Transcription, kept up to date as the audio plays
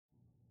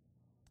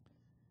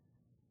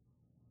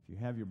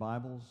have your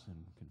Bibles and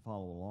can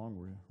follow along,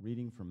 we're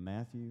reading from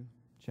Matthew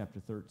chapter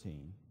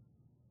 13,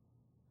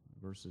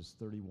 verses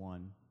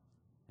 31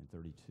 and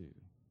 32.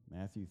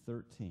 Matthew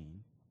 13,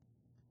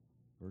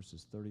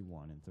 verses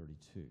 31 and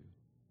 32.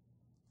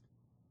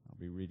 I'll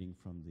be reading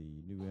from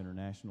the New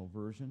International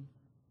Version,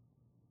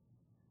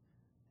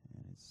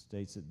 and it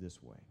states it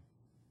this way.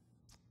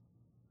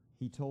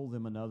 He told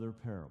them another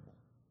parable.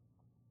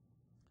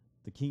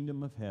 The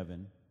kingdom of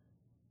heaven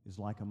is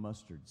like a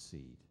mustard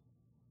seed,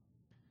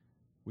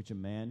 which a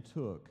man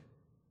took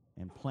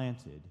and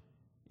planted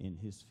in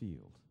his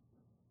field.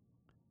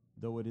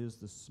 Though it is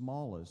the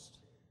smallest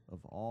of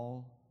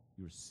all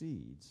your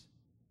seeds,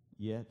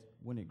 yet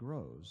when it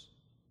grows,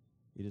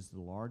 it is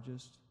the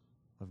largest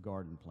of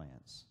garden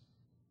plants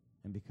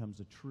and becomes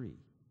a tree,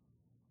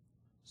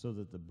 so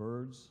that the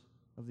birds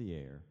of the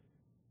air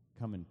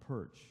come and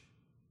perch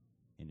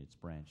in its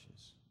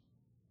branches.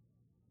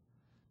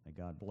 May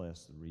God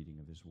bless the reading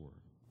of His Word.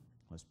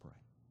 Let's pray.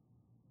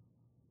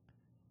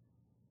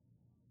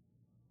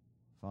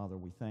 Father,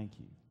 we thank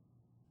you.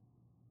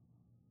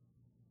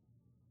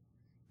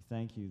 We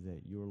thank you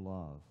that your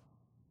love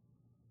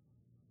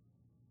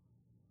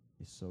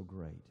is so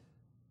great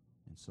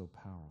and so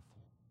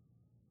powerful.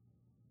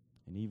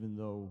 And even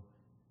though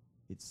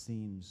it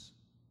seems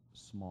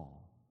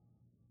small,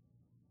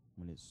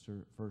 when it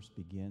first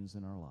begins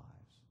in our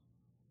lives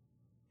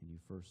and you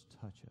first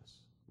touch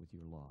us with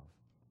your love,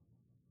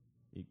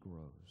 it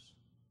grows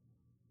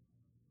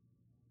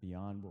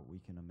beyond what we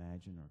can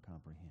imagine or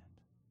comprehend.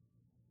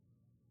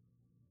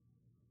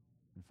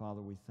 And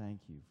Father, we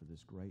thank you for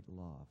this great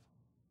love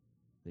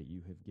that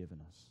you have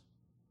given us,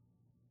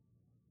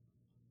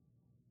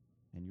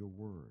 and your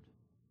word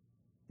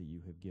that you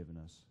have given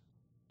us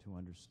to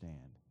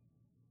understand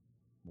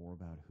more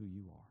about who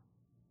you are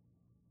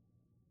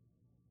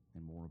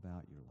and more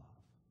about your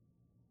love.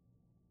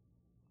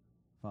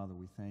 Father,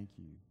 we thank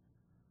you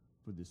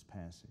for this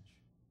passage,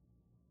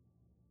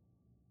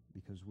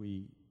 because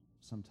we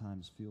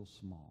sometimes feel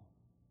small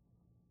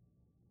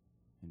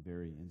and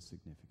very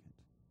insignificant.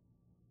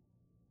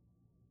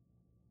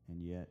 And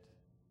yet,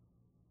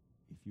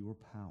 if your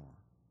power,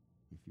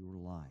 if your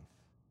life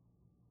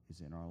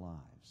is in our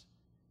lives,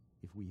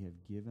 if we have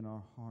given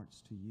our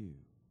hearts to you,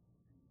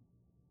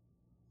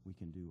 we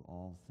can do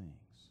all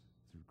things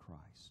through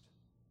Christ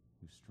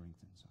who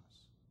strengthens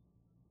us.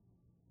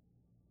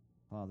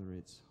 Father,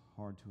 it's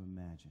hard to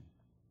imagine.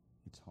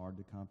 It's hard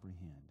to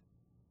comprehend.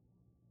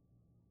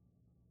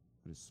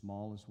 But as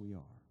small as we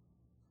are,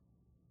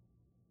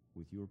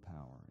 with your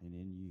power and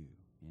in you,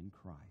 in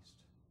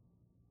Christ,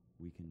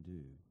 we can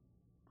do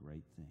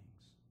great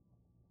things.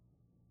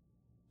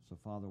 So,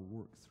 Father,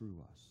 work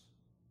through us.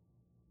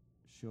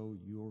 Show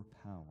your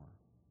power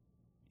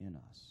in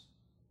us.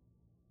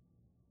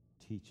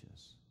 Teach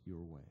us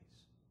your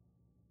ways.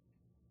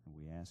 And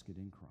we ask it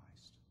in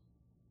Christ.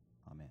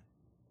 Amen.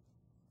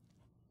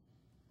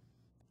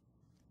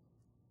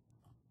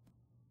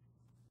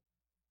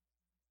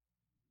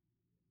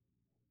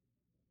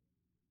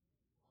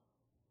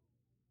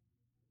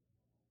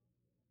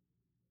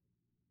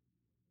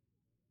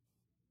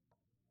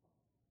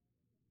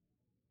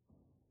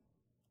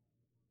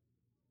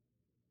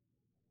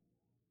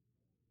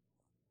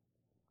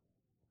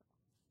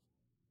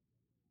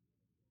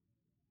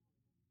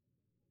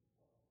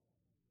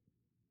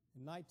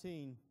 In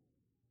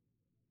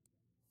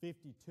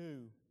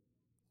 1952,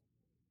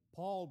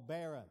 Paul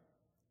Barrett,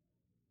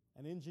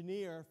 an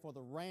engineer for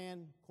the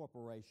RAND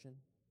Corporation,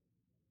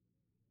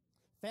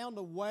 found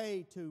a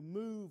way to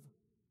move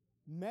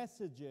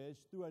messages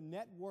through a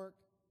network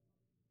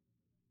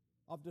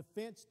of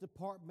Defense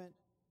Department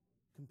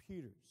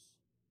computers.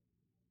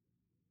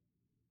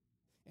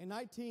 In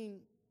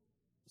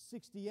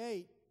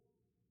 1968,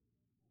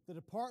 the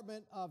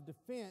Department of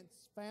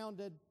Defense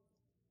founded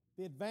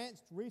the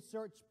Advanced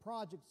Research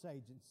Projects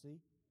Agency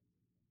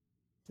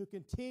to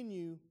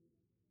continue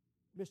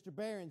Mr.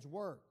 Barron's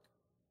work.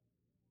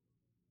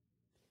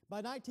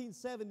 By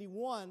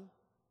 1971,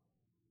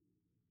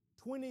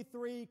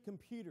 23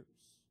 computers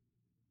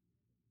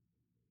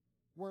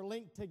were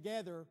linked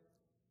together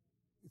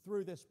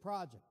through this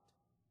project.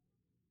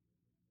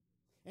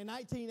 In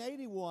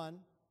 1981,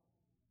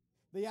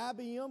 the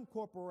IBM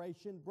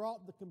Corporation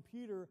brought the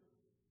computer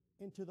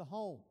into the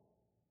home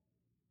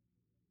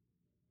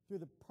through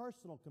the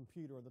personal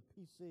computer or the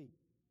PC.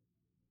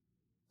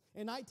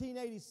 In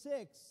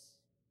 1986,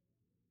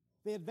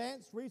 the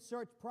Advanced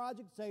Research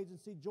Projects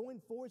Agency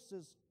joined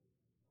forces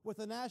with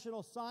the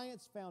National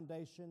Science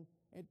Foundation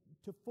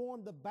to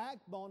form the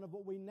backbone of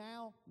what we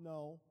now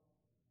know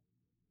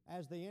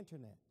as the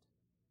Internet.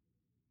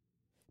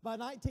 By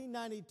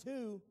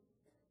 1992,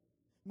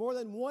 more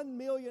than 1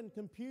 million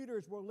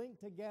computers were linked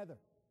together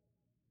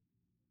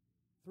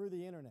through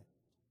the Internet.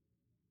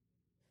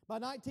 By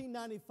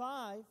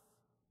 1995,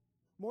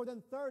 more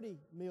than 30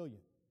 million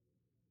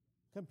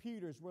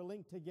computers were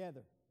linked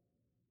together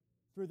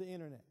through the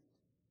Internet.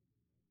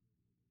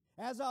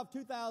 As of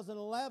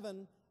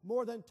 2011,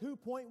 more than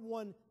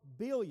 2.1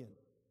 billion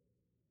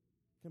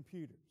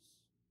computers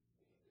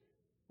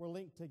were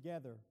linked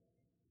together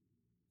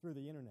through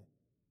the internet.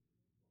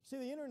 See,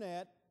 the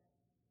internet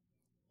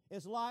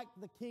is like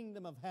the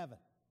kingdom of heaven.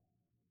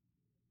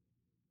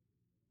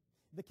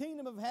 The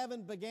kingdom of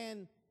heaven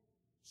began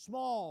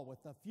small with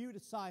a few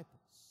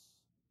disciples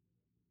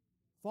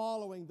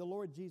following the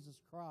Lord Jesus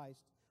Christ,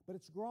 but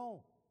it's grown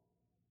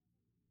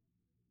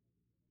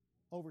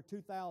over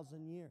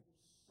 2,000 years.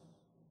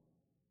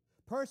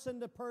 Person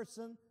to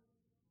person,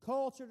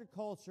 culture to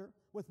culture,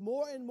 with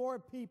more and more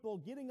people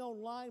getting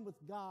online with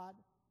God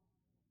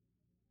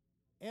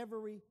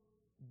every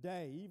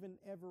day, even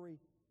every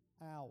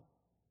hour.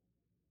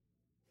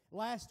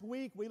 Last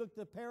week we looked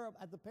at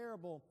the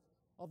parable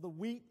of the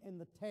wheat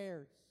and the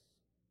tares.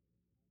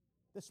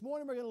 This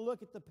morning we're going to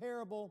look at the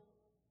parable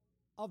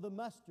of the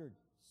mustard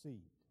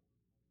seed.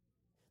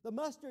 The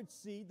mustard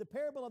seed, the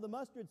parable of the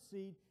mustard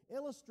seed,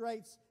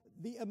 illustrates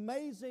the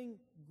amazing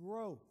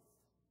growth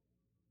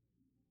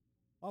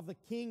of the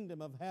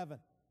kingdom of heaven.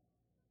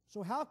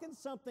 So how can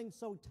something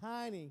so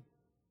tiny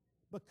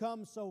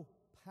become so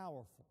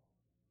powerful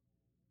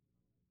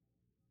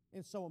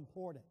and so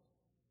important?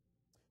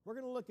 We're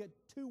going to look at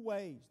two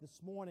ways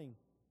this morning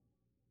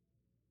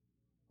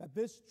that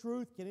this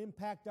truth can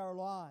impact our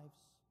lives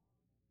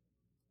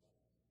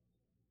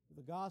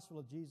through the gospel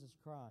of Jesus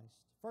Christ.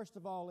 First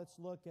of all, let's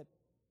look at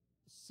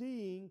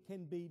seeing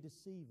can be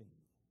deceiving.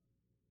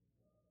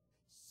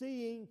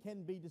 Seeing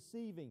can be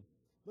deceiving.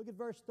 Look at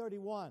verse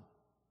 31.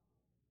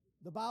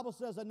 The Bible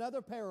says,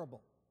 another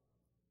parable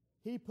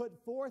he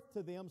put forth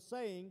to them,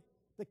 saying,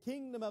 the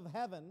kingdom of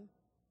heaven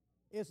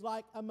is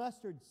like a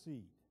mustard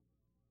seed,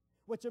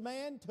 which a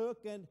man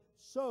took and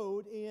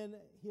sowed in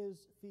his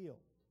field.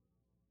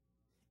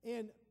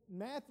 In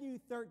Matthew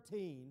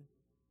 13,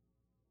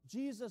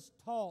 Jesus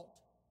taught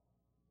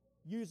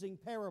using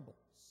parables.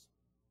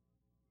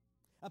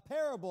 A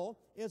parable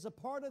is a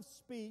part of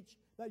speech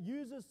that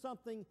uses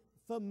something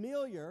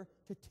familiar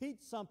to teach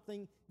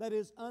something that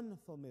is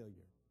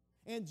unfamiliar.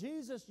 And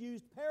Jesus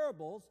used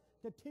parables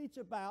to teach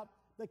about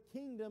the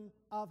kingdom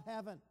of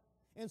heaven.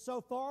 And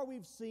so far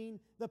we've seen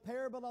the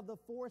parable of the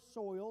four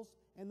soils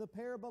and the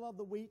parable of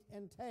the wheat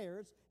and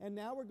tares, and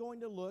now we're going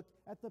to look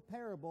at the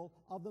parable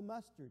of the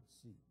mustard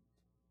seed.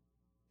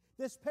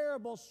 This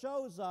parable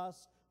shows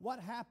us what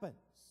happens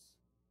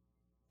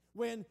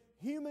when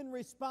human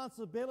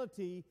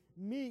responsibility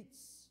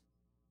meets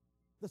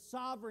the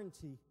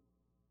sovereignty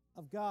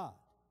of God.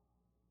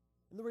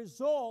 And the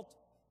result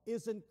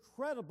is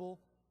incredible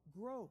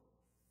growth.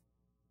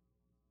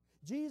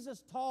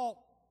 Jesus taught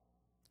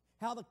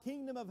how the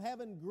kingdom of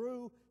heaven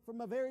grew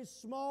from a very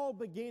small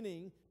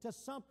beginning to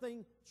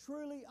something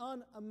truly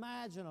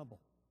unimaginable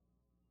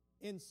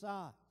in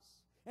size.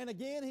 And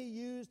again, he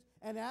used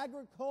an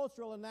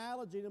agricultural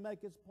analogy to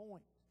make his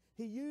point.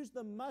 He used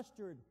the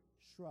mustard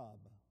shrub.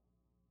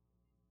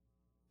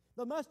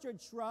 The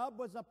mustard shrub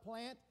was a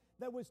plant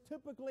that was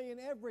typically in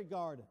every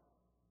garden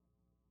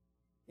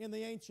in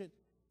the ancient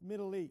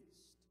Middle East.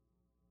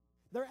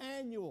 They're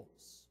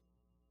annuals,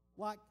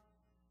 like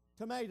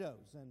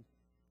tomatoes and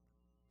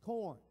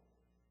corn.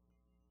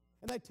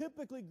 And they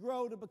typically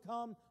grow to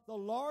become the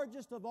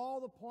largest of all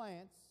the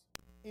plants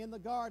in the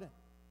garden.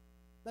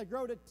 They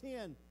grow to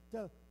 10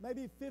 to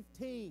maybe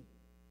 15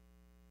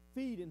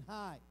 feet in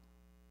height.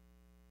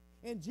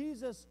 And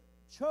Jesus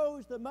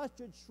chose the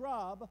mustard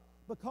shrub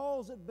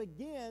because it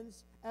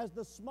begins as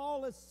the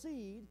smallest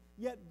seed,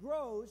 yet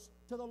grows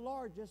to the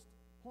largest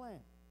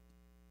plant.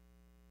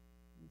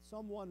 And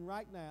someone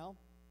right now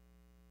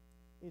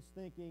is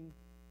thinking,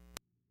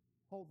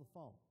 hold the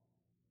phone.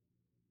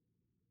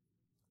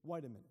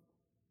 Wait a minute.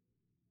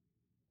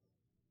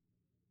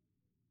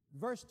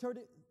 Verse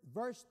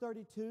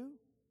 32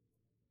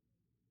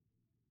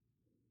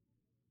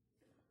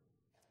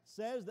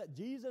 says that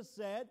Jesus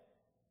said,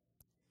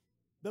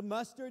 the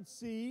mustard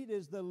seed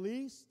is the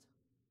least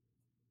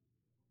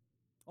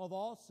of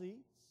all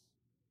seeds.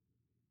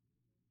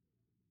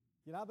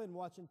 Yet I've been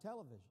watching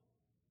television.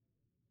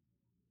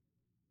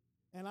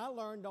 And I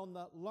learned on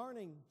the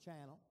Learning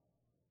Channel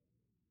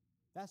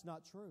that's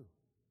not true.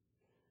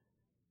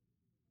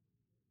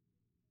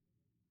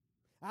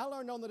 I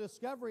learned on the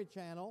Discovery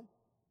Channel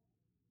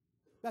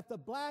that the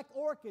black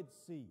orchid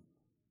seed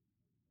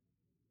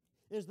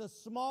is the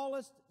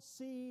smallest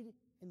seed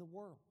in the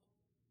world.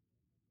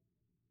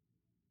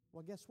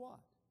 Well, guess what?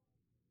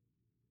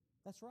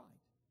 That's right.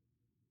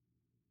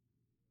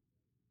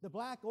 The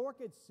black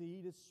orchid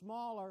seed is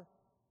smaller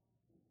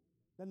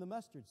than the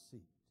mustard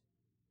seed.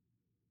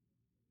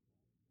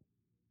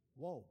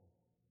 Whoa.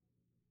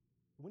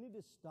 We need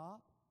to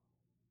stop.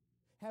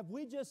 Have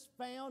we just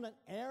found an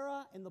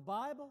error in the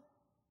Bible?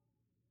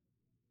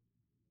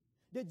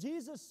 Did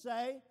Jesus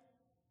say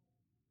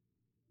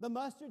the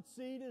mustard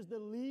seed is the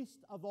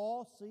least of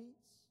all seeds?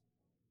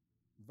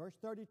 Verse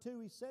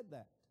 32, he said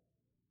that.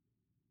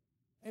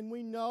 And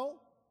we know,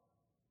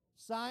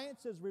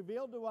 science has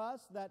revealed to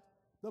us that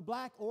the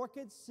black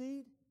orchid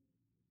seed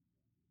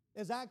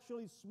is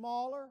actually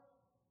smaller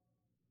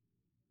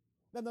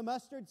than the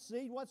mustard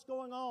seed. What's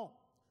going on?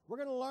 We're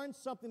going to learn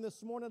something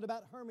this morning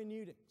about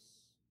hermeneutics.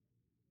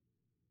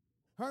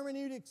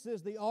 Hermeneutics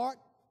is the art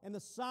and the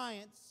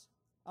science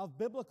of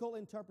biblical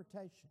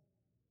interpretation.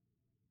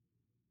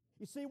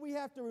 You see, we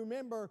have to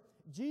remember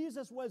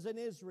Jesus was in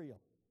Israel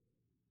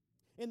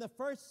in the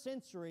first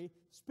century,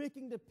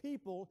 speaking to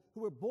people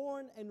who were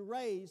born and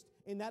raised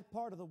in that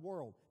part of the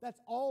world. That's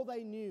all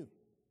they knew.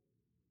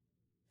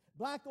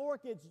 Black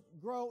orchids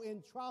grow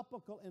in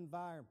tropical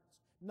environments,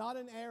 not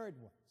in arid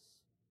ones,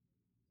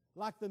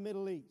 like the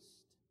Middle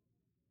East.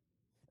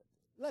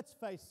 Let's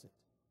face it.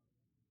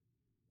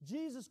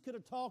 Jesus could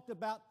have talked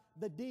about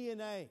the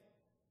DNA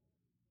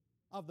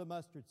of the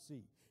mustard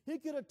seed. He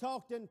could have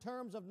talked in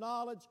terms of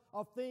knowledge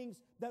of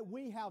things that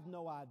we have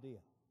no idea.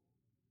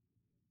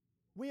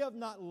 We have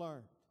not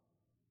learned.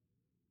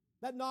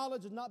 That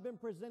knowledge has not been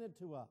presented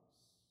to us.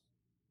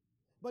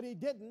 But He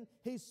didn't.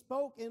 He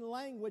spoke in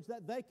language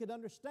that they could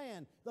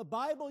understand. The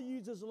Bible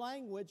uses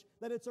language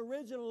that its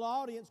original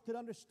audience could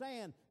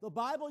understand. The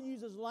Bible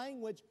uses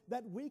language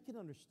that we can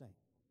understand.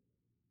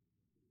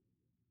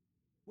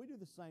 We do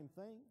the same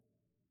thing.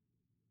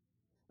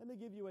 Let me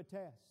give you a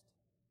test.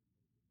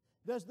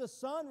 Does the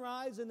sun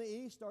rise in the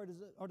east or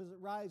does it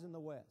rise in the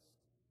west?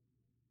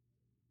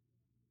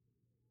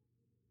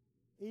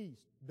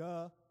 East,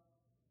 duh.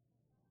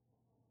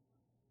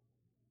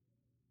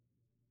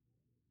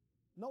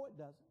 No, it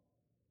doesn't.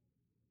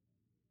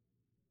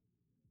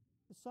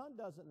 The sun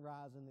doesn't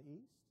rise in the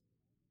east.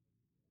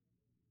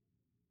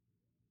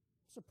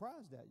 I'm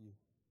surprised at you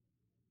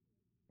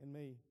and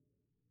me.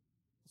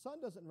 The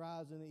sun doesn't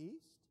rise in the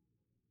east.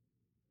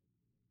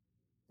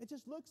 It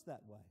just looks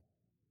that way.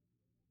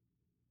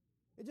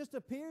 It just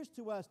appears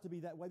to us to be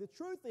that way. The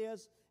truth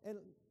is, and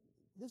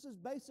this is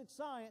basic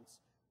science,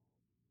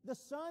 the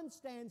sun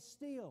stands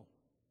still.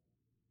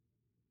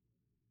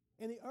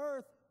 And the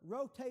earth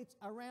rotates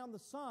around the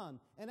sun.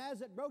 And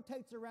as it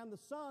rotates around the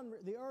sun,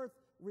 the earth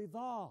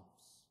revolves.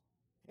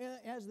 And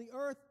as the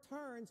earth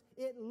turns,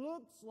 it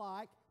looks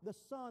like the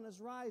sun is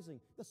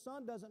rising. The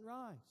sun doesn't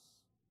rise.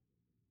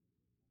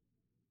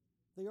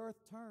 The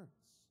earth turns.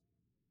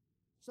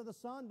 So the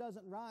sun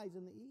doesn't rise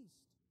in the east.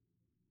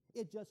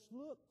 It just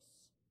looks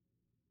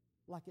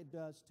like it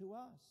does to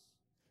us.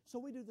 So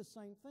we do the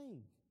same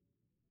thing.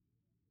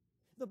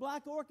 The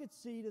black orchid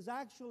seed is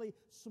actually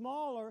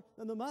smaller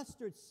than the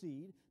mustard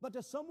seed, but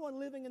to someone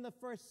living in the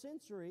first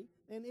century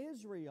in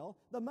Israel,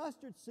 the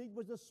mustard seed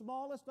was the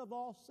smallest of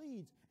all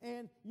seeds.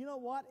 And you know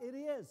what? It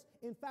is.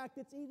 In fact,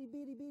 it's itty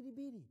bitty bitty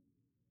bitty.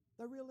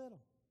 They're real little.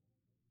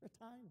 They're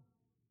tiny.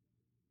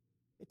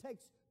 It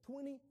takes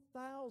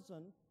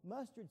 20,000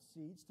 mustard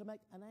seeds to make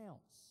an ounce.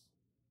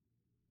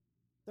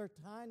 They're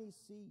tiny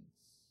seeds.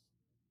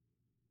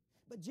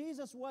 But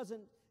Jesus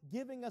wasn't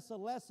giving us a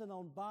lesson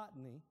on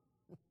botany.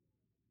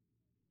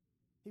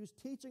 He was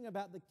teaching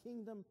about the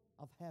kingdom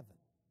of heaven.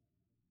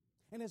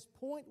 And his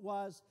point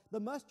was the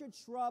mustard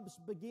shrubs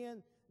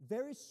begin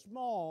very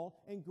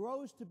small and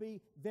grows to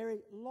be very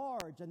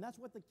large. And that's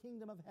what the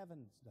kingdom of heaven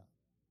has done.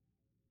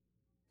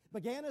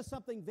 Began as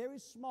something very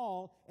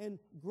small and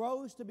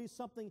grows to be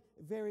something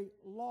very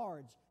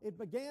large. It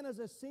began as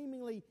a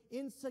seemingly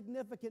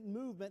insignificant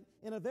movement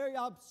in a very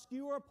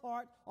obscure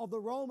part of the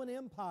Roman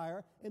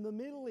Empire in the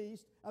Middle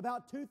East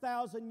about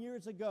 2,000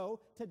 years ago.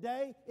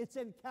 Today, it's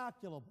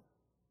incalculable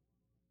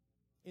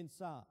in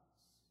size.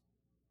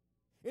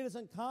 It is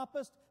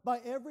encompassed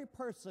by every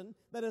person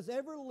that has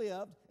ever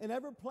lived and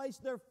ever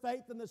placed their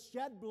faith in the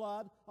shed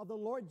blood of the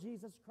Lord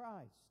Jesus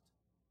Christ.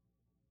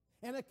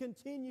 And it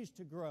continues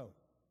to grow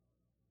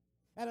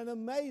at an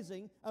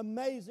amazing,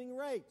 amazing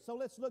rate. So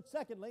let's look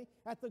secondly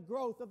at the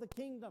growth of the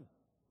kingdom.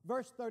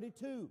 Verse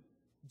 32,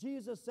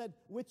 Jesus said,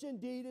 which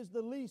indeed is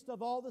the least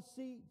of all the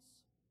seeds.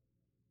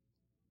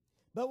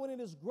 But when it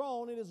is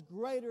grown, it is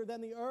greater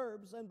than the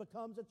herbs and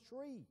becomes a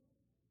tree,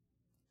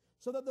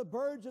 so that the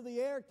birds of the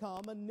air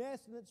come and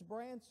nest in its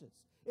branches.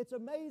 It's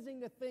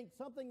amazing to think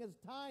something as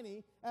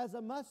tiny as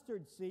a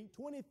mustard seed,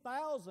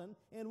 20,000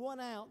 in 1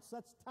 ounce,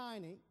 that's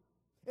tiny.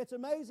 It's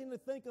amazing to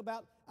think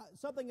about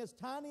something as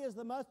tiny as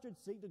the mustard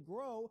seed to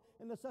grow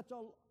into such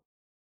a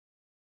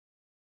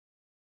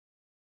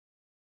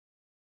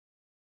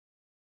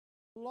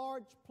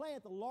large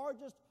plant, the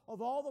largest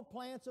of all the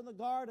plants in the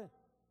garden.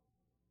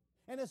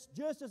 And it's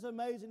just as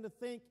amazing to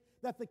think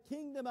that the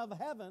kingdom of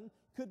heaven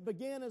could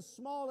begin as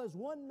small as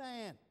one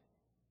man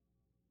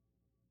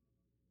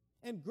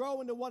and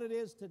grow into what it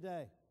is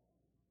today.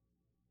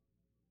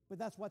 But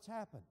that's what's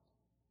happened.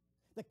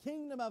 The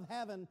kingdom of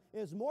heaven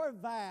is more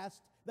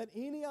vast than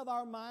any of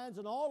our minds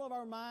and all of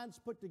our minds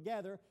put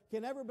together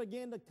can ever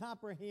begin to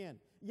comprehend.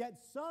 Yet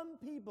some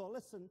people,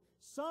 listen,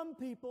 some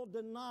people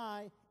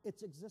deny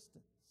its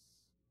existence.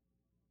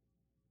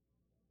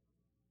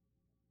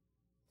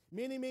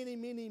 Many, many,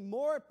 many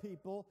more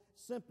people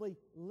simply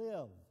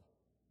live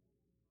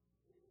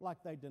like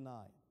they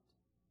deny it.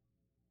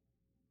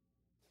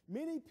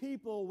 Many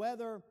people,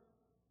 whether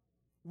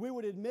we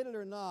would admit it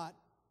or not,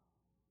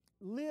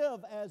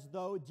 live as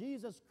though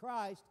Jesus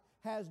Christ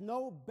has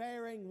no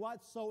bearing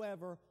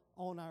whatsoever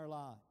on our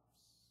lives.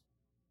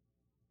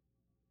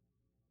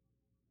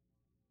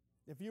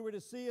 If you were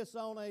to see us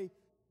on a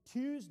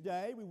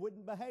Tuesday, we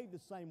wouldn't behave the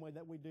same way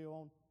that we do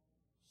on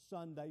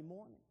Sunday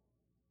morning.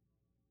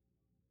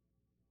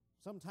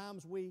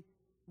 Sometimes we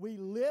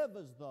live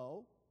as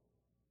though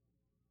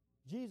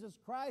Jesus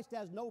Christ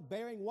has no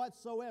bearing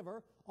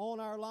whatsoever on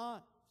our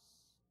lives.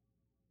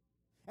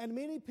 And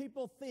many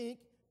people think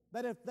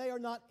that if they are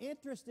not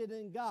interested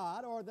in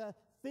God or the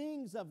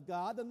things of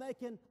God, then they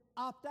can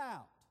opt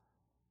out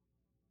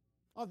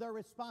of their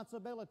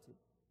responsibility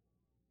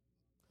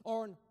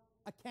or an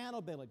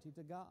accountability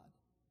to God.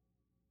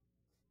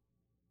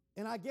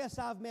 And I guess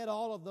I've met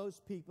all of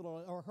those people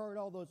or heard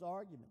all those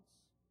arguments.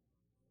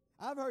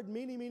 I've heard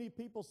many, many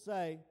people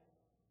say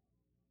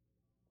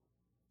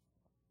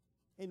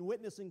in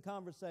witnessing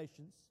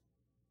conversations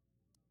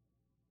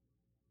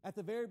at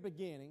the very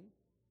beginning,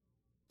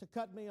 to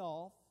cut me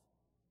off,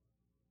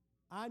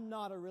 I'm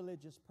not a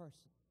religious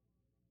person.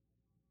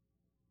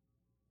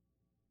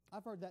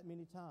 I've heard that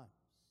many times.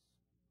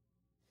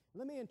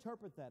 Let me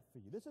interpret that for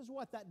you. This is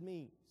what that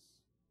means.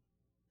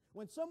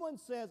 When someone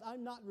says,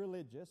 I'm not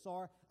religious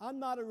or I'm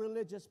not a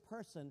religious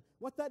person,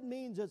 what that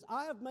means is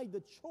I have made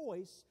the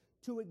choice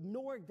to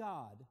ignore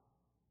God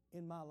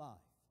in my life.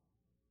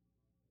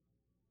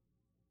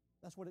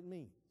 That's what it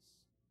means.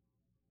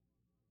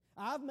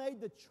 I've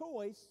made the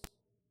choice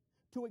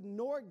to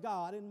ignore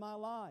God in my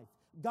life.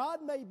 God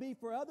may be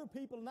for other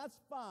people, and that's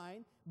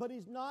fine, but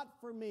He's not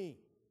for me.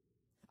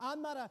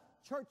 I'm not a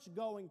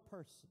church-going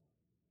person.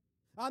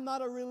 I'm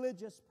not a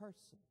religious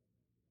person.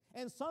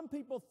 And some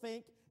people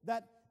think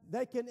that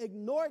they can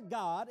ignore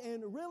God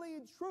and really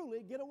and truly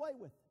get away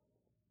with it.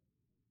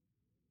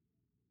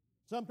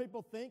 Some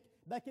people think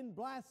they can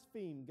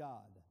blaspheme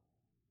God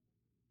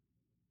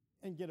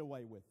and get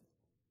away with it.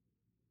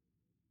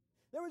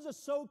 There was a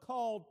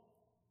so-called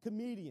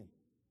comedian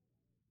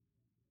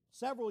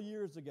several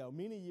years ago,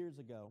 many years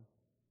ago,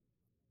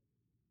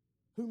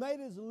 who made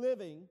his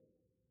living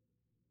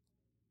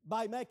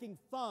by making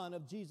fun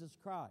of Jesus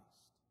Christ.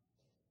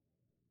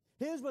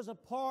 His was a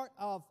part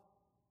of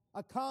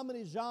a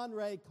comedy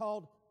genre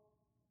called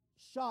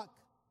shock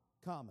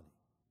comedy,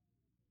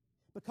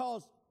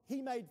 because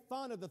he made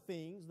fun of the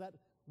things that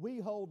we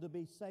hold to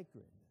be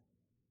sacred.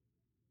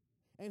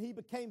 And he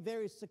became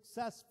very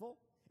successful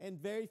and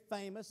very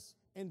famous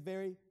and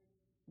very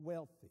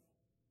wealthy.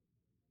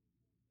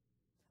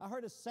 I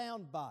heard a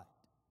sound bite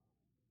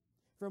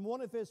from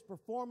one of his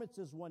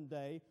performances one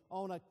day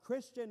on a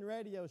Christian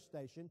radio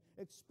station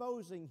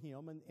exposing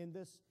him in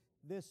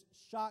this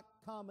shock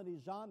comedy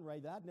genre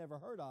that I'd never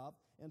heard of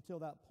until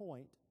that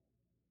point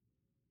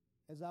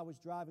as I was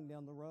driving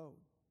down the road.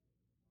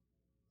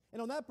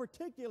 And on that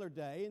particular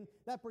day, in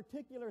that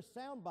particular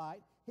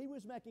soundbite, he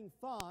was making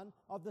fun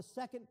of the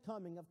second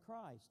coming of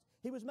Christ.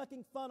 He was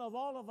making fun of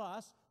all of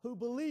us who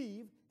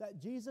believe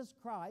that Jesus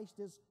Christ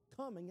is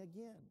coming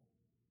again.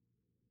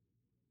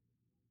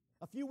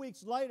 A few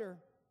weeks later,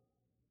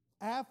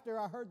 after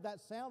I heard that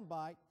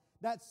soundbite,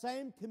 that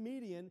same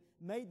comedian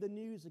made the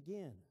news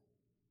again.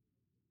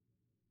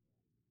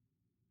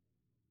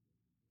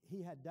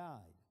 He had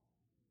died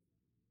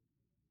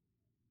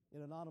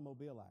in an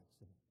automobile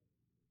accident.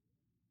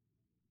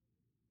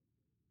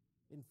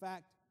 In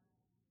fact,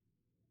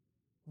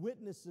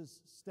 witnesses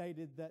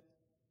stated that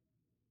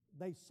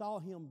they saw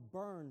him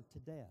burn to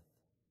death.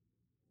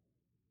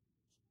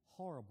 It's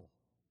horrible.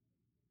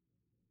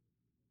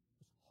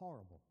 It's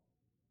horrible.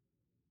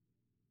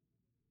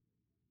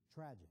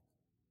 Tragic.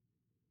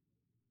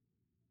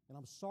 And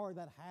I'm sorry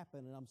that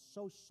happened, and I'm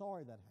so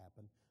sorry that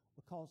happened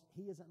because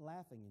he isn't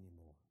laughing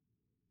anymore.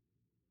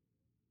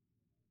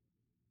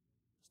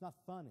 It's not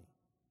funny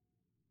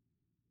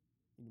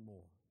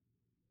anymore.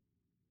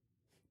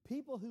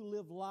 People who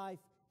live life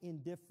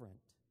indifferent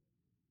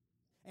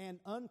and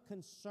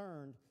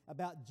unconcerned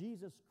about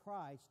Jesus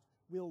Christ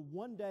will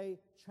one day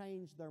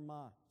change their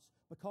minds,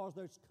 because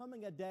there's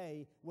coming a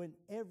day when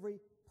every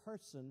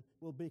person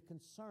will be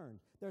concerned.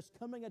 There's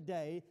coming a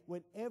day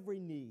when every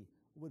knee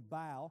would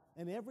bow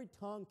and every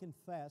tongue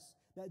confess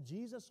that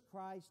Jesus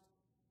Christ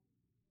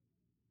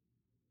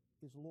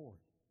is Lord,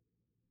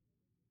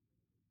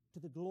 to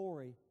the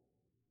glory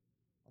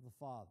of the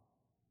Father.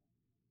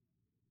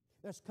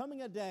 There's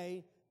coming a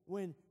day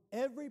when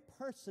every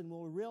person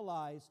will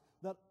realize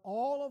that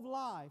all of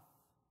life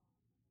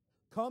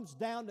comes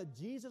down to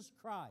Jesus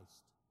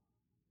Christ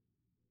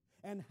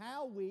and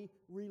how we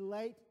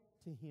relate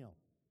to Him.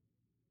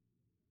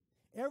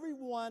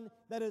 Everyone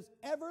that has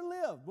ever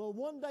lived will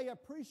one day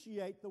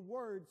appreciate the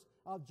words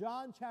of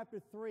John chapter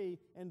 3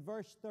 and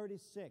verse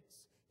 36.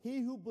 He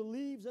who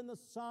believes in the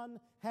Son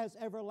has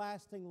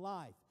everlasting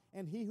life,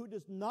 and he who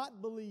does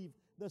not believe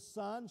the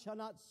Son shall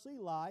not see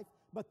life,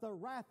 but the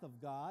wrath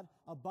of God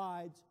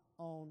abides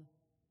on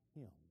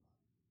him.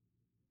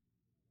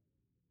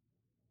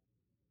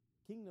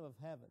 Kingdom of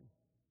heaven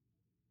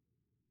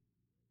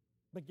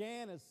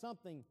began as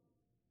something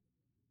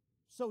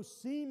so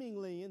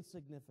seemingly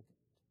insignificant.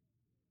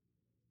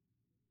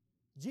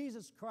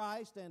 Jesus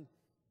Christ and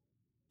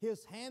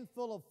His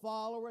handful of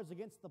followers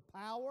against the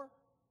power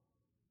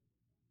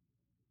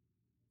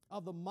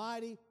of the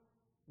mighty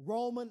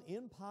Roman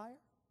Empire.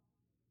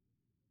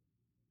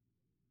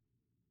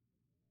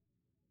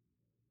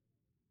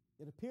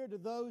 It appeared to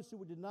those who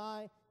would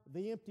deny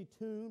the empty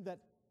tomb that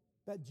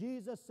that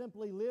Jesus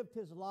simply lived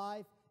His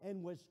life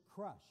and was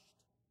crushed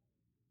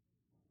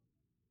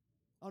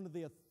under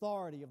the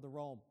authority of the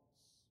Romans.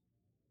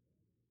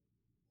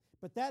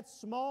 But that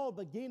small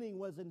beginning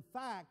was in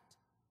fact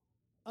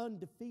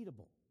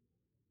undefeatable.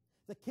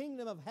 The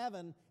kingdom of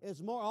heaven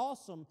is more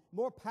awesome,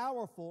 more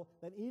powerful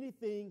than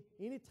anything,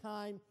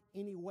 anytime,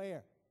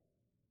 anywhere.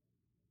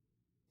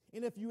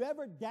 And if you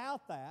ever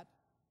doubt that,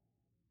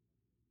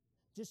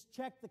 just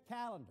check the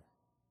calendar.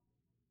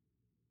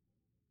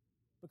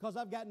 Because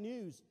I've got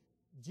news.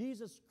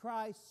 Jesus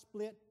Christ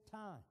split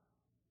time.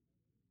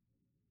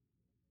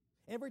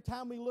 Every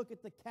time we look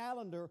at the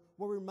calendar,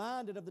 we're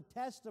reminded of the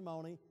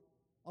testimony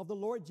of the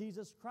Lord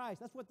Jesus Christ.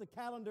 That's what the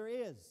calendar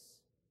is.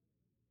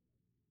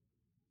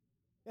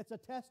 It's a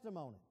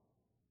testimony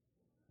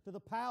to the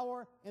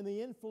power and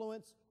the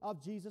influence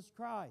of Jesus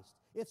Christ.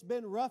 It's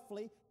been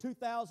roughly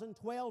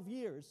 2012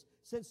 years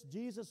since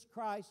Jesus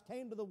Christ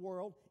came to the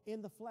world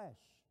in the flesh.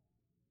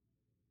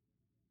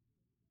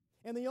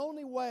 And the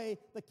only way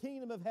the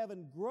kingdom of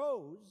heaven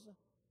grows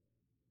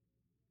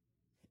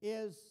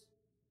is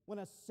when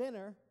a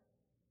sinner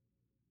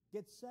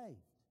gets saved.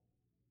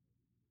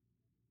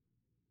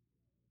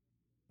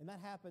 And that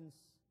happens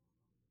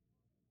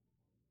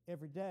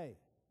every day.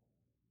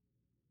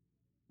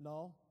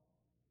 No.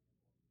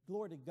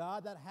 Glory to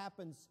God, that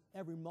happens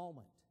every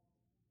moment.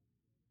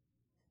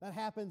 That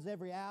happens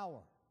every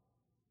hour.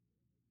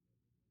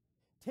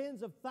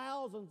 Tens of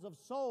thousands of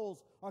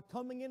souls are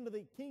coming into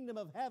the kingdom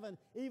of heaven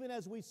even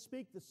as we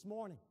speak this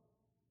morning.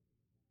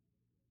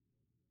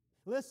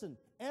 Listen,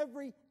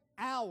 every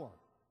hour,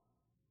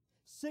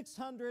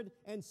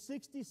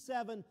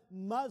 667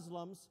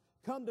 Muslims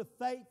come to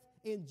faith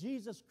in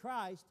Jesus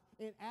Christ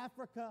in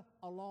Africa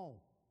alone.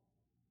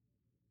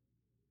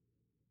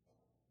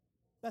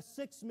 That's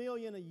 6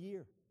 million a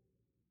year.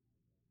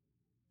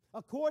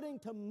 According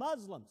to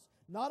Muslims,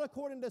 not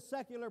according to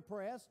secular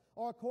press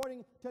or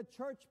according to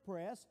church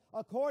press,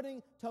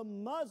 according to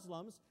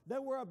Muslims,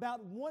 there were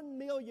about 1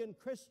 million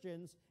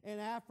Christians in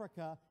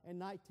Africa in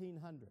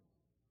 1900.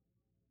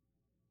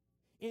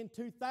 In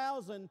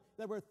 2000,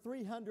 there were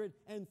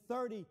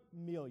 330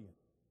 million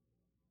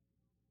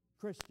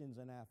Christians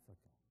in Africa.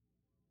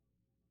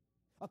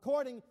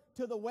 According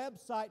to the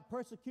website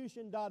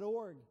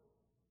persecution.org,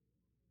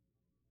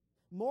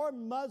 more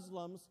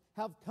Muslims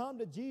have come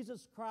to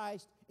Jesus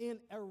Christ in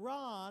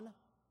Iran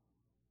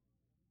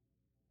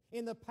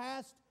in the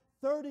past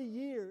 30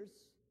 years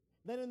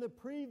than in the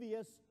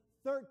previous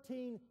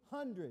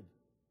 1,300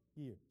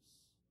 years.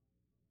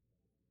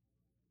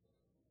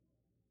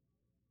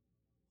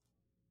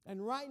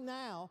 And right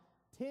now,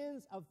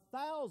 tens of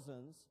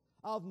thousands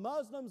of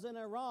Muslims in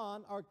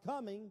Iran are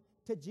coming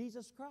to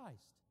Jesus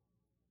Christ.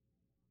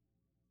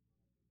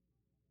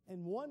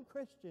 And one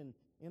Christian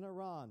in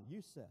Iran,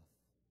 Yusuf,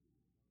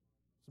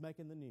 is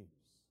making the news.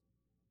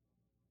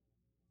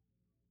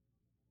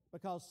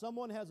 Because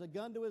someone has a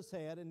gun to his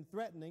head and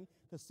threatening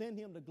to send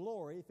him to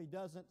glory if he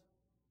doesn't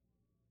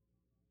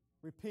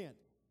repent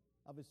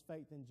of his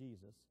faith in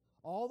Jesus.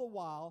 All the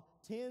while,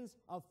 tens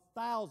of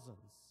thousands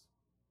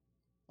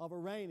of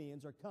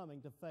Iranians are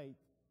coming to faith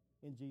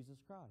in Jesus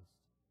Christ.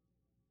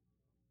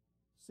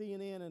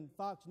 CNN and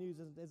Fox News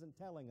isn't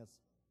telling us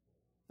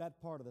that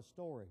part of the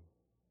story.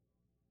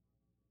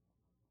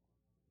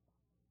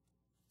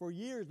 For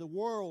years, the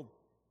world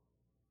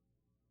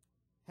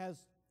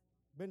has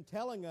been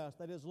telling us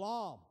that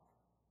Islam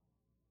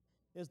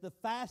is the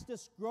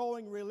fastest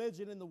growing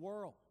religion in the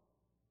world.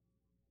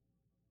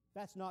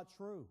 That's not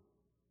true.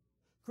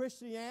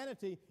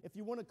 Christianity, if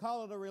you want to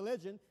call it a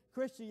religion,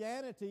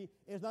 Christianity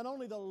is not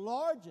only the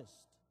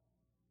largest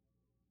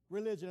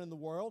religion in the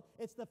world,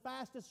 it's the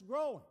fastest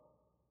growing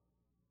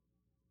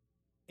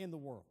in the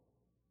world.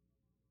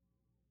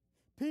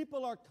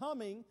 People are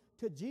coming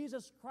to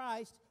Jesus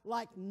Christ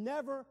like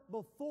never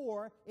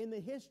before in the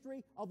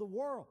history of the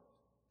world.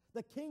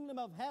 The kingdom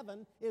of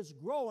heaven is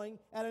growing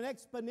at an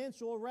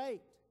exponential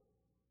rate.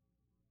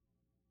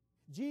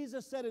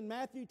 Jesus said in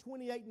Matthew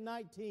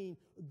 28:19,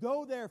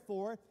 "Go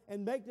therefore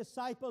and make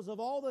disciples of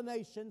all the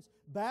nations,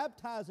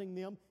 baptizing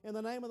them in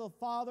the name of the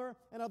Father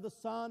and of the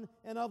Son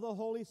and of the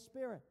Holy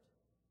Spirit."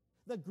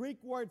 The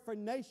Greek word for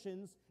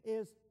nations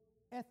is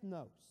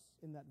ethnos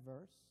in that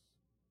verse.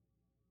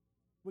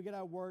 We get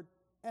our word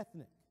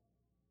ethnic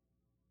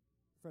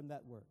from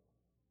that word.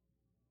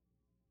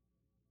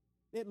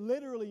 It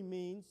literally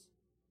means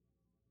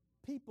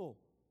people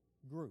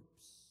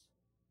groups.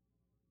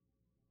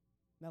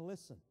 Now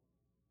listen.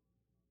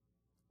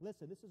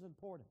 Listen, this is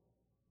important.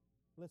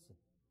 Listen.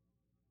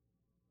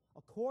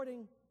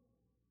 According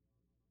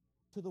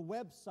to the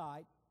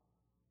website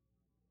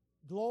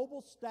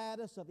Global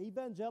Status of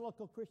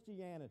Evangelical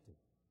Christianity,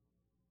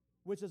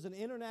 which is an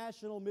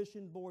international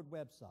mission board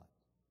website,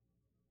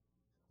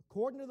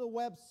 according to the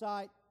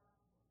website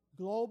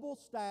Global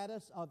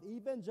Status of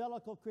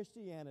Evangelical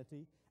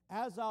Christianity,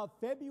 as of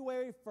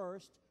February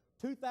 1st,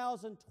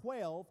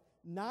 2012,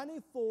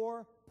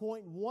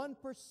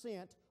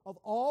 94.1% of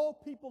all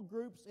people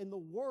groups in the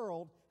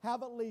world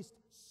have at least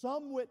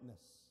some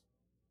witness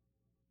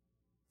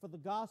for the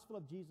gospel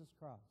of Jesus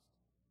Christ.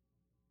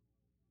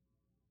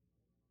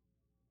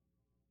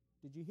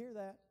 Did you hear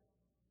that?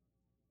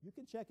 You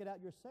can check it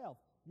out yourself.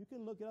 You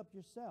can look it up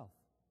yourself.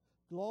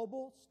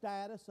 Global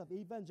Status of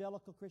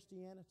Evangelical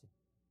Christianity.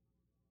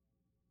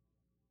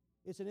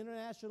 It's an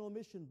International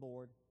Mission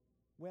Board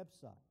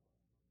website.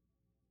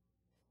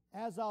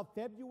 As of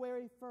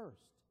February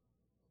 1st,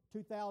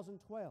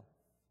 2012,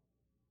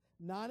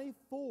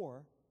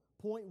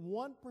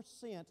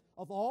 94.1%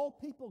 of all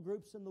people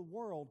groups in the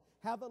world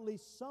have at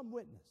least some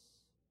witness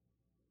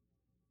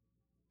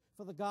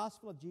for the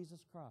gospel of Jesus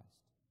Christ.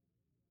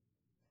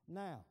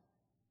 Now,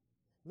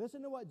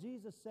 listen to what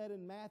Jesus said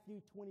in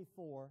Matthew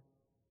 24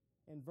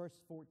 and verse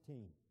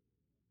 14.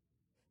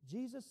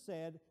 Jesus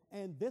said,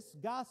 "And this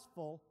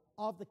gospel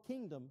of the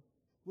kingdom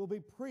will be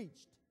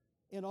preached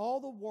in all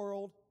the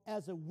world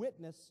as a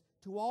witness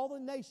to all the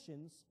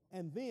nations,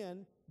 and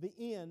then the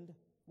end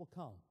will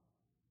come."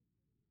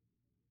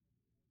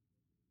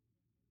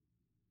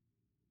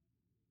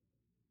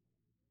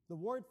 The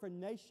word for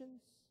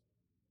nations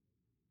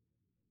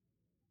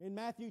in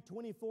Matthew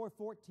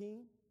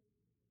 24:14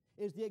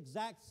 is the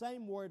exact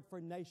same word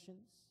for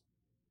nations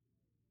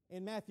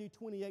in Matthew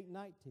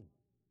 28:19.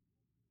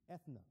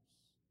 Ethnos.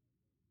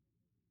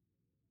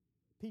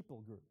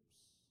 People groups.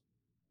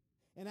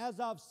 And as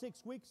of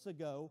 6 weeks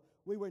ago,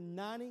 we were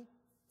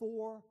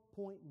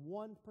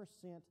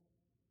 94.1%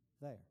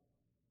 there.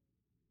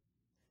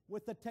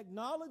 With the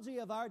technology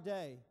of our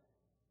day,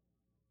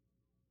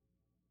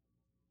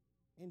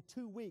 in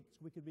 2 weeks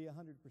we could be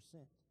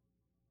 100%.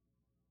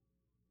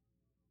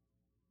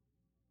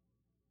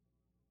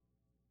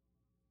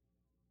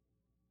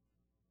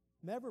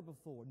 Never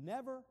before,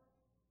 never,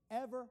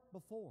 ever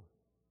before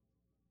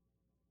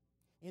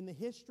in the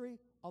history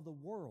of the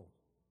world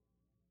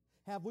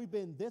have we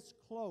been this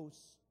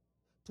close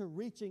to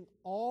reaching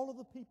all of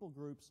the people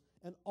groups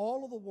and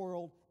all of the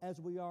world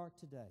as we are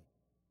today.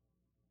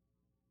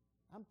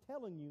 I'm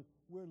telling you,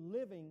 we're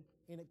living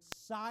in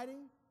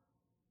exciting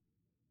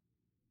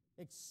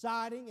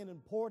and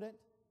important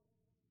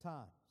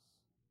times.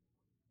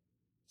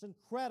 It's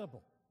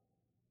incredible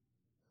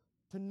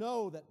to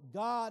know that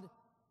God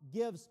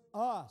gives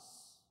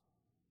us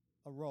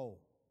a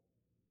role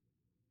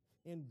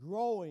in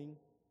growing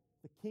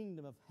the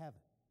kingdom of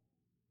heaven.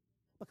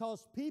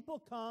 Because people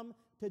come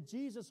to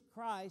Jesus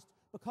Christ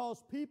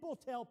because people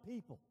tell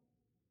people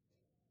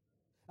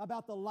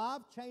about the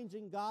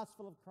life-changing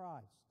gospel of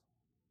Christ.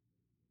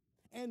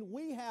 And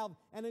we have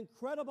an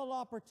incredible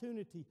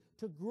opportunity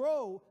to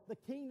grow the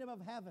kingdom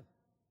of heaven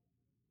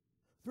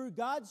through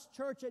God's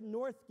church at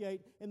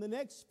Northgate in the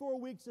next 4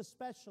 weeks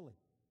especially,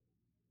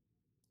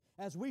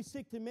 as we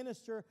seek to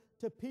minister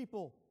to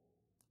people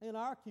in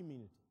our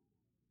community.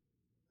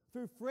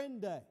 Through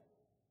Friend Day.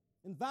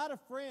 Invite a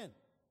friend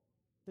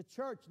to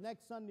church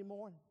next Sunday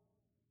morning.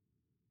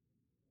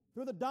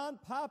 Through the Don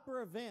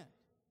Piper event.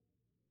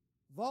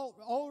 Vault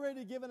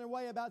already given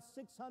away about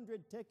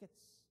 600 tickets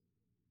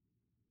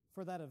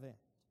for that event.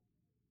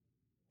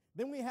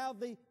 Then we have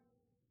the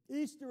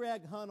Easter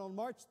egg hunt on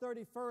March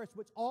 31st,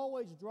 which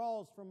always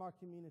draws from our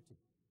community.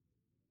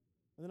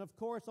 And then, of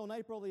course, on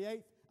April the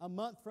 8th, a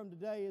month from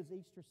today, is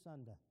Easter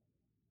Sunday.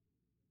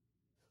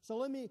 So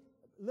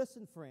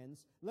listen,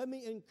 friends, let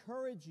me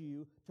encourage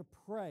you to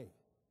pray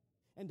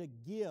and to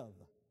give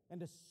and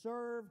to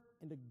serve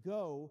and to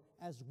go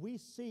as we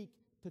seek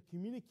to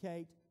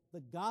communicate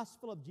the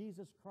gospel of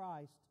Jesus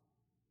Christ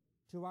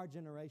to our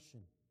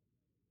generation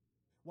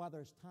while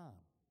there's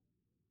time.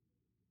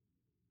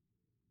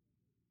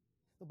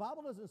 The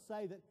Bible doesn't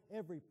say that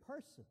every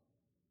person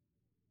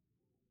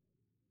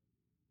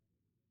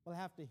will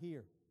have to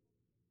hear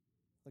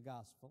the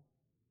gospel.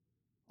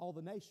 All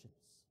the nations.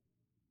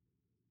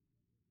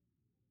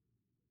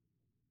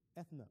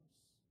 Ethnos.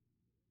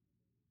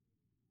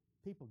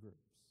 People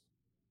groups.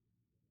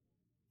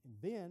 And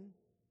then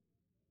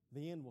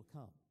the end will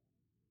come.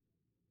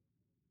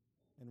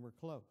 And we're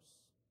close.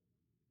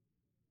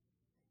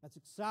 That's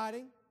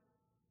exciting,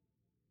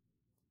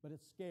 but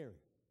it's scary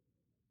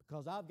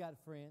because I've got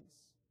friends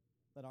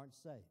that aren't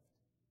saved.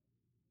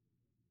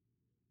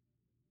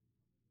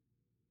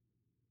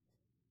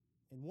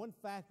 And one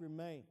fact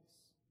remains.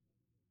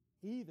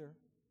 Either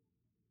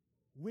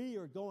we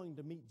are going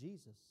to meet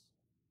Jesus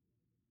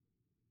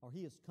or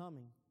He is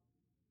coming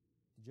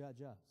to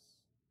judge us.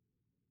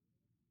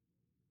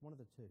 One of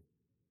the two.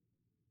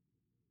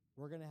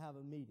 We're going to have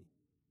a meeting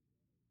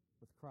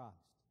with Christ.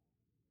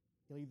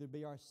 He'll either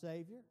be our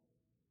Savior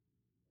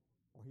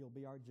or He'll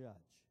be our judge.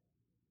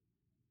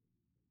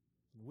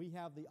 And we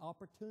have the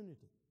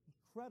opportunity,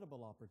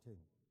 incredible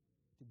opportunity,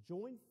 to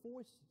join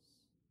forces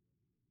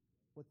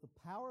with the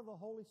power of the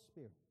Holy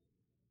Spirit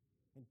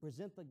and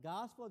present the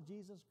gospel of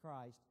Jesus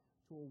Christ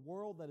to a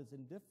world that is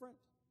indifferent,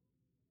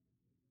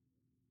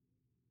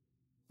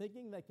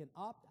 thinking they can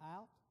opt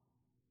out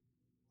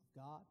of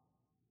God.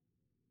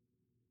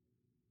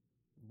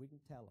 And we can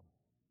tell them.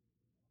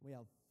 We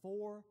have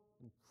 4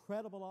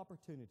 incredible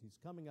opportunities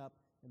coming up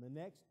in the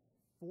next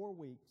 4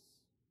 weeks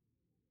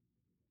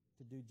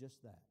to do just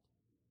that.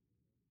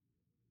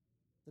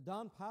 The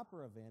Don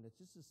Piper event, it's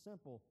just as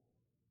simple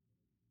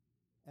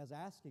as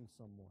asking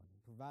someone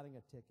and providing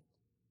a ticket.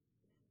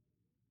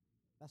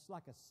 That's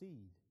like a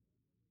seed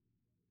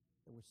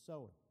that we're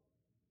sowing.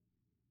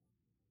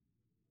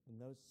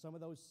 And some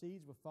of those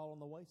seeds will fall on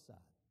the wayside.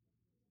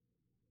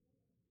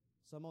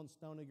 Some on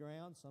stony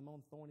ground, some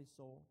on thorny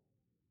soil,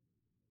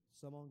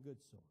 some on good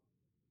soil.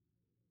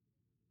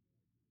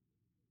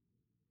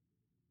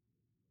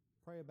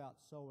 Pray about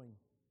sowing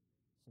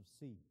some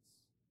seeds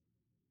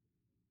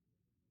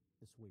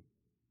this week.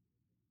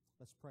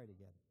 Let's pray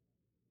together.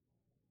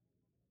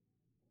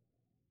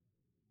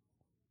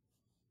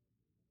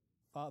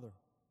 Father,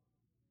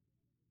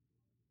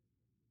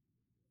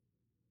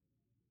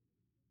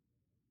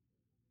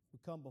 we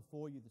come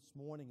before you this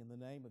morning in the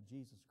name of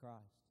Jesus Christ.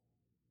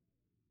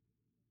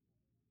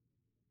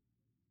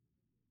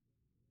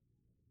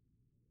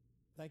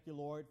 Thank you,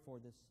 Lord, for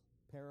this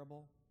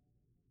parable,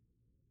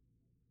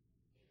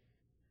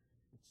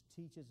 which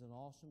teaches an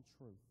awesome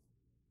truth.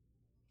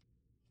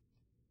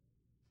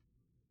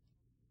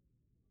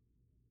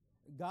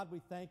 God,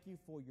 we thank you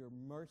for your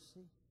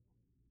mercy,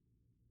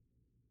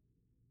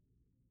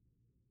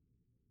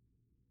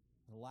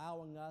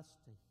 allowing us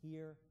to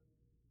hear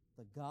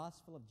the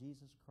gospel of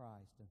Jesus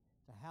Christ and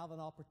to have an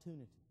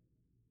opportunity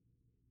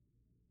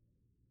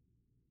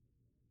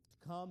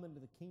to come into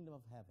the kingdom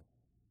of heaven.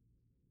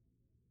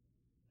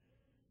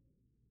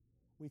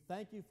 We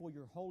thank you for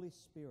your Holy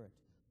Spirit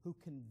who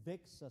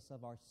convicts us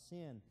of our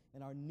sin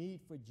and our need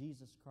for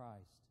Jesus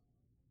Christ.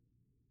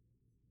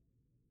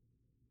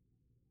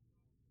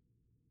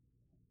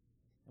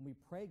 And we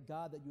pray,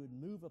 God, that you would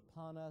move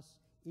upon us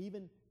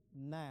even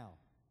now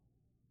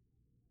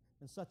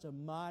in such a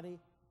mighty,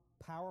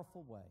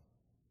 powerful way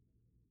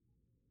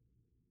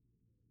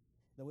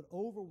that would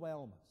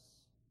overwhelm us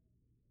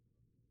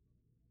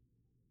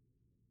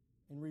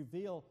and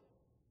reveal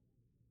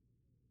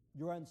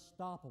your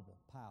unstoppable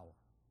power.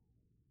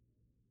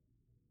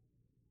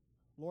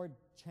 Lord,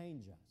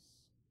 change us.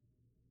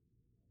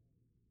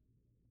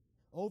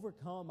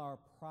 Overcome our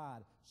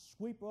pride.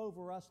 Sweep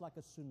over us like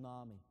a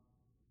tsunami.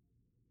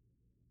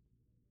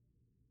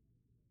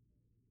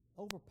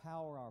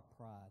 Overpower our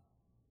pride,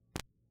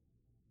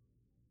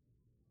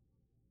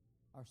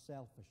 our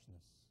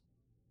selfishness,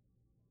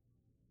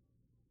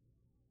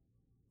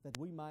 that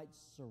we might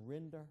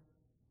surrender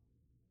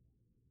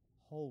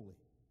wholly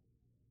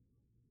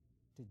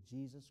to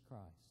Jesus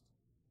Christ,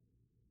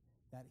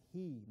 that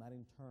He might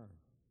in turn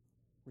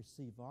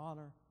receive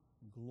honor,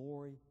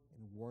 glory,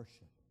 and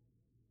worship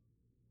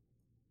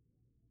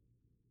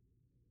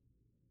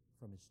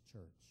from His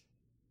church.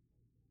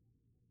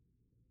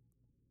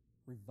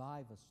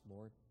 Revive us,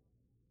 Lord.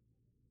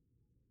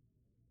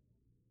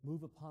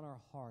 Move upon our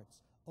hearts.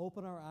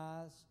 Open our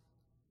eyes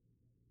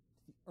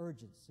to the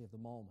urgency of the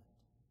moment,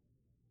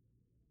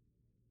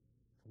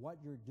 to what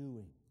you're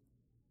doing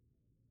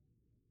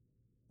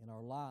in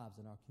our lives,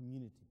 in our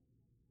community,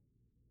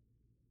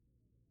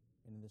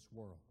 and in this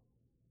world.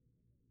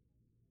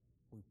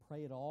 We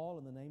pray it all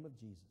in the name of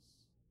Jesus.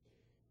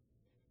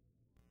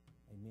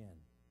 Amen.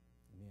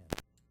 Amen.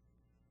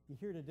 You're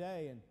here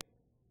today and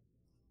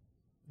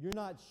you're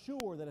not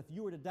sure that if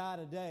you were to die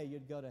today,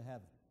 you'd go to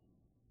heaven.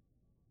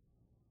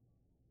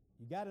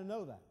 You got to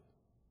know that.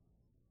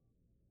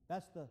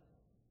 That's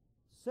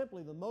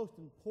simply the most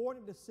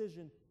important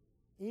decision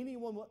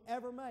anyone will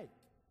ever make.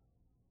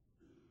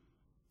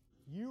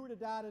 If you were to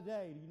die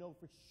today, you know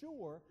for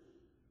sure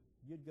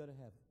you'd go to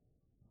heaven.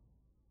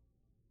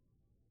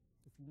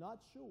 If you're not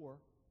sure,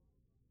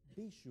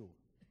 be sure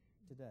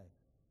today.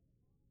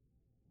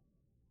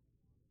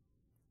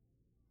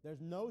 There's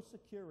no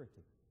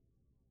security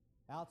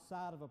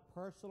outside of a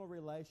personal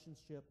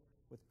relationship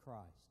with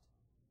Christ.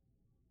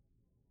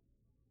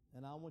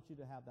 And I want you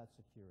to have that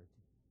security.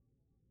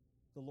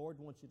 The Lord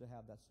wants you to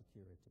have that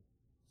security.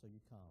 So you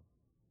come.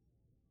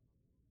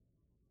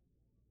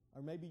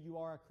 Or maybe you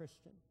are a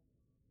Christian.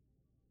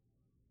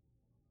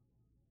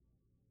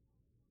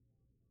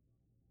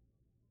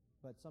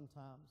 But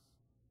sometimes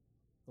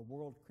the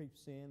world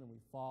creeps in and we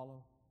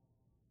follow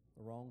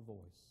the wrong voice.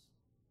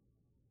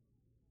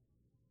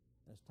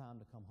 And it's time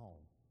to come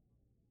home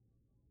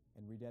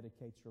and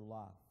rededicate your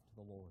life to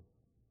the Lord.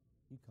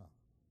 You come.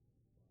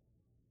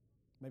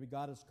 Maybe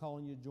God is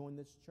calling you to join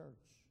this church.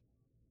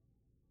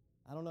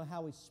 I don't know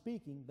how He's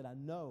speaking, but I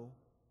know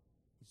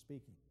He's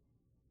speaking.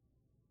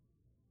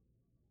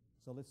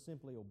 So let's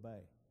simply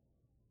obey.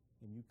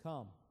 And you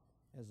come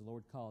as the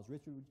Lord calls.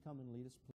 Richard, would you come and lead us, please?